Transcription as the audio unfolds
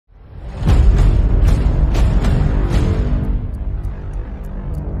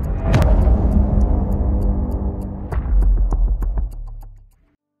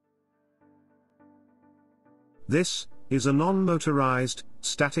This is a non-motorised,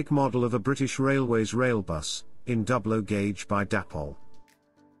 static model of a British Railways Railbus, in double gauge by Dapol.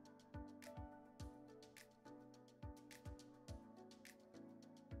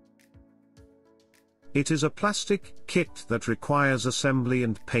 It is a plastic kit that requires assembly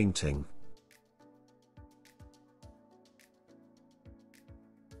and painting.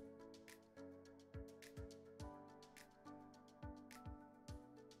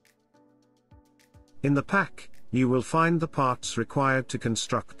 In the pack, you will find the parts required to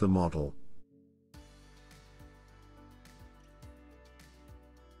construct the model.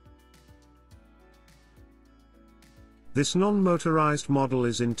 This non-motorized model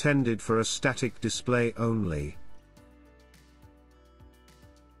is intended for a static display only.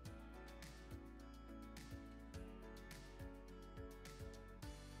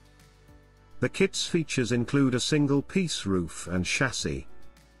 The kit's features include a single-piece roof and chassis.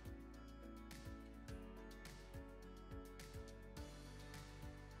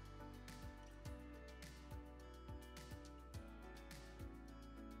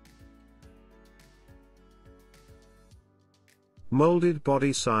 Molded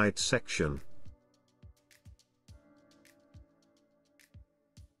body side section.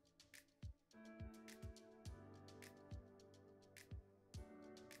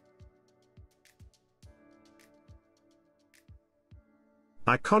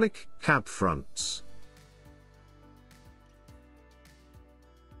 Iconic cab fronts.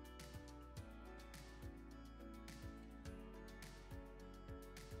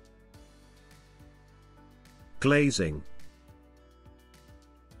 Glazing.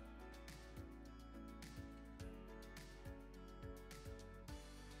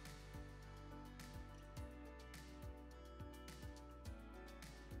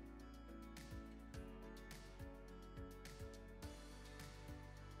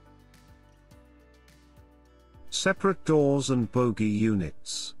 Separate doors and bogie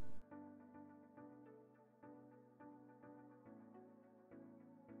units.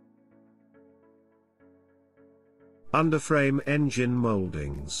 Underframe engine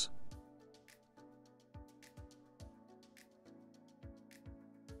mouldings.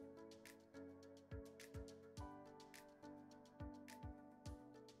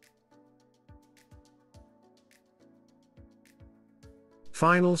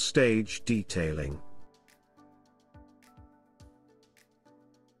 Final stage detailing.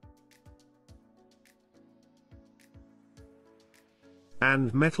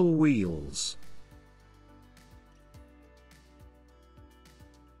 And metal wheels.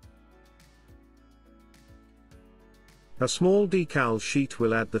 A small decal sheet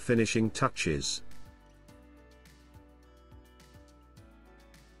will add the finishing touches.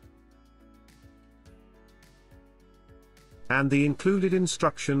 And the included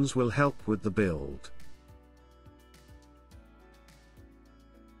instructions will help with the build.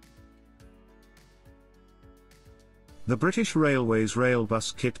 The British Railways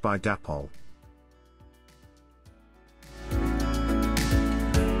Railbus kit by Dapol.